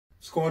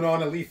What's going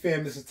on, Elite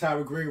Fam? This is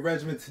Tyler Green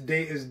Regimen.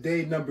 Today is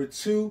day number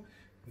 2.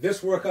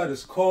 This workout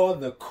is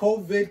called the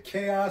COVID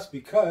Chaos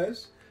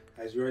because,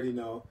 as you already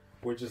know,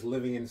 we're just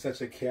living in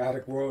such a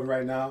chaotic world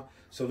right now.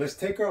 So let's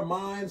take our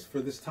minds for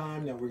this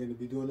time that we're going to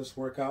be doing this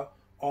workout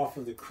off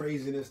of the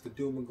craziness, the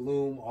doom and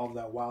gloom, all of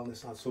that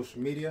wildness on social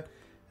media,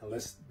 and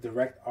let's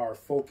direct our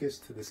focus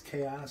to this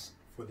chaos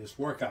for this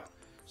workout.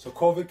 So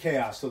COVID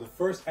Chaos. So the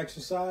first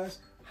exercise,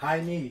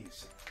 high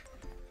knees.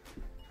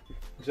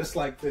 Just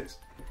like this.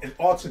 And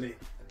alternate.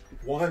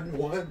 1,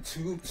 1,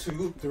 2,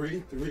 2,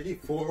 3, 3,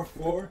 4,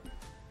 4.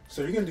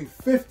 So you're going to do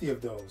 50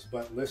 of those.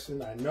 But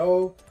listen, I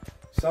know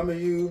some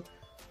of you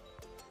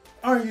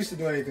aren't used to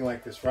doing anything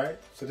like this, right?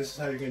 So this is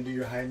how you're going to do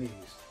your high knees.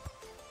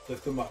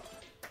 Lift them up.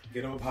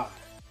 Get them up high.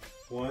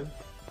 1,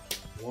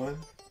 1,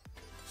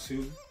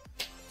 2,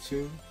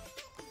 2,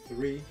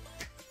 3,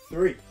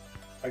 3.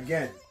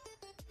 Again,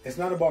 it's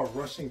not about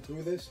rushing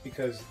through this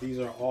because these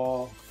are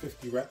all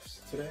 50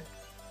 reps today.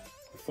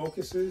 The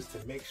focus is to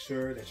make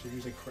sure that you're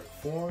using correct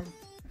form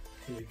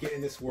and you're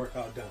getting this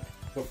workout done.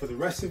 But for the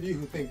rest of you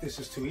who think this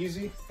is too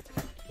easy,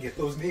 get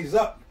those knees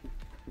up.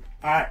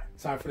 All right,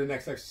 time for the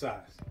next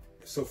exercise.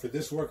 So for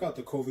this workout,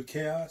 the COVID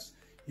Chaos,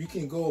 you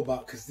can go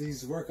about, because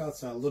these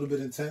workouts are a little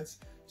bit intense,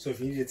 so if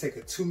you need to take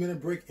a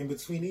 2-minute break in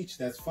between each,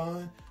 that's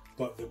fine.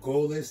 But the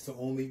goal is to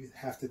only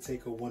have to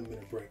take a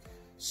 1-minute break.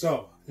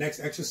 So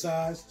next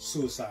exercise,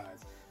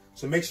 suicides.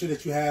 So make sure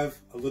that you have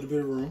a little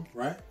bit of room,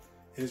 right?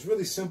 And it's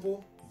really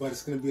simple, but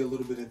it's going to be a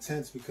little bit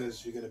intense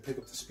because you're going to pick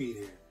up the speed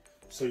here.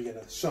 So you're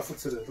going to shuffle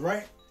to the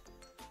right,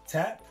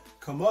 tap,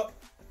 come up,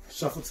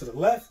 shuffle to the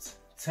left,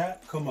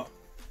 tap, come up.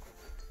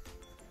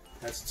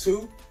 That's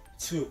 2,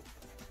 2,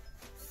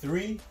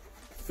 3,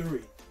 3,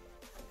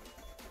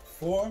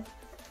 4,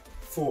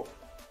 4.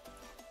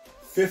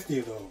 50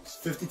 of those,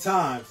 50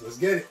 times. Let's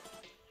get it.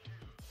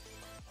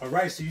 All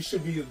right, so you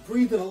should be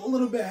breathing a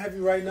little bit heavy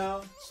right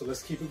now. So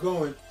let's keep it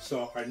going.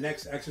 So our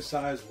next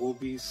exercise will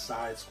be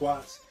side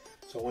squats.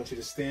 So I want you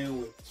to stand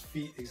with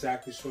feet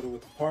exactly shoulder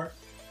width apart.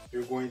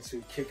 You're going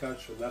to kick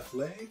out your left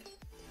leg.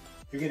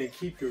 You're going to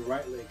keep your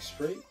right leg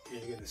straight and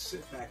you're going to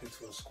sit back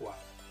into a squat.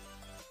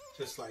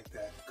 Just like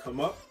that. Come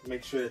up,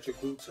 make sure that your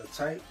glutes are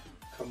tight.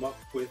 Come up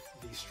with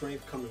the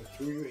strength coming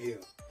through your heel.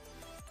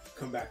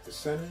 Come back to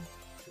center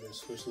and then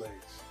switch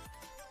legs.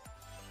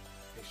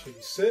 Make sure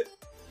you sit,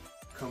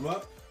 come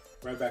up,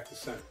 right back to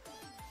center.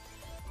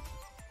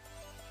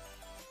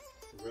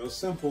 Real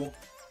simple.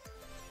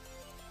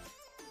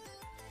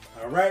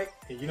 All right,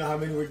 and you know how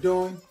many we're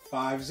doing?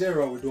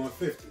 5-0, we're doing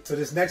 50. So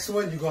this next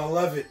one, you're gonna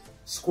love it.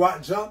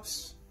 Squat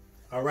jumps.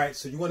 All right,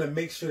 so you wanna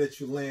make sure that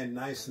you land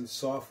nice and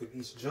soft with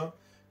each jump,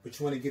 but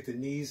you wanna get the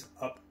knees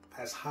up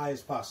as high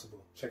as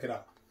possible. Check it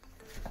out.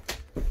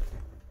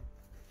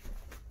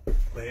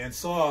 Land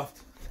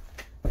soft.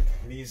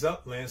 Knees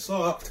up, land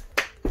soft.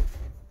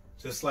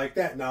 Just like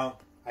that. Now,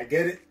 I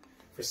get it.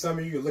 For some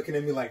of you, you're looking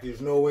at me like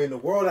there's no way in the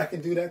world I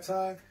can do that,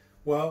 Ty.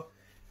 Well,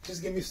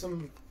 just give me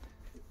some,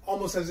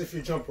 almost as if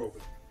you're jump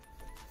roping.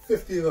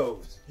 50 of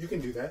those. You can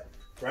do that,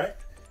 right?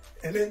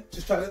 And then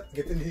just try to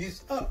get the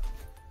knees up.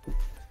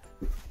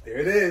 There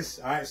it is.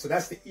 All right, so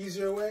that's the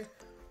easier way.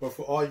 But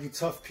for all you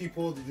tough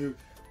people,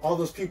 all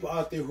those people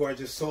out there who are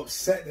just so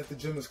upset that the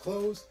gym is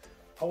closed,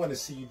 I want to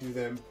see you do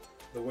them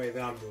the way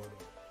that I'm doing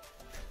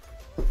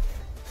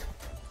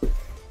them.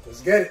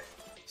 Let's get it.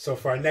 So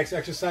for our next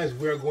exercise,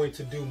 we're going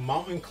to do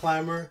mountain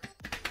climber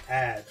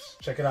abs.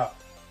 Check it out.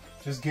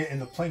 Just get in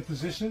the plank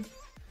position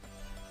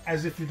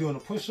as if you're doing a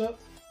push-up.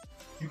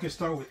 You can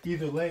start with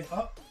either leg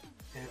up,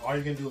 and all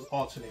you're gonna do is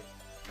alternate.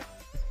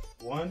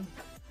 1,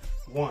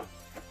 1,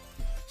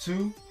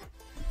 2,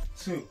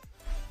 2.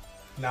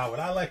 Now what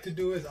I like to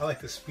do is I like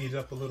to speed it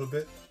up a little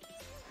bit.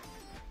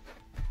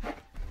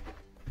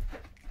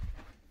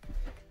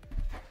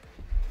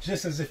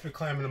 Just as if you're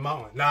climbing a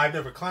mountain. Now I've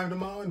never climbed a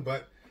mountain,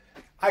 but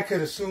I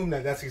could assume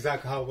that that's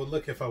exactly how it would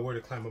look if I were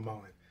to climb a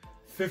mountain.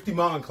 50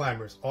 mountain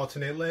climbers,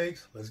 alternate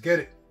legs, let's get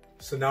it.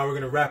 So now we're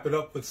gonna wrap it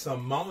up with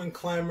some mountain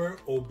climber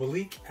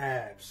oblique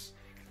abs.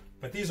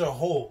 But these are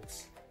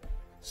holds.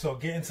 So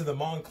get into the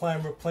mountain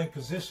climber plank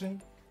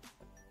position,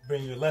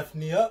 bring your left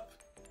knee up,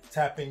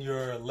 tapping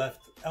your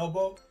left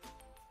elbow,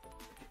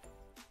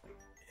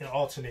 and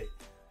alternate.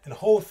 And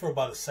hold for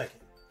about a second.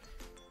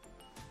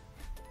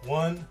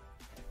 1,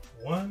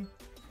 1,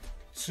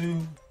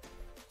 2,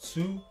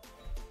 2,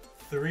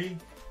 3,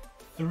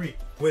 3.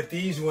 With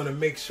these, you want to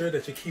make sure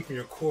that you're keeping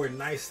your core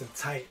nice and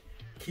tight.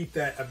 Keep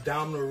that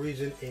abdominal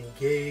region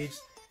engaged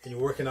and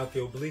you're working out the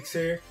obliques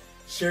here.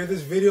 Share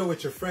this video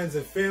with your friends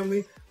and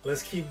family.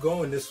 Let's keep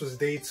going. This was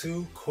day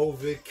 2,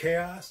 COVID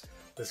Chaos.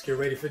 Let's get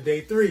ready for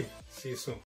day 3. See you soon.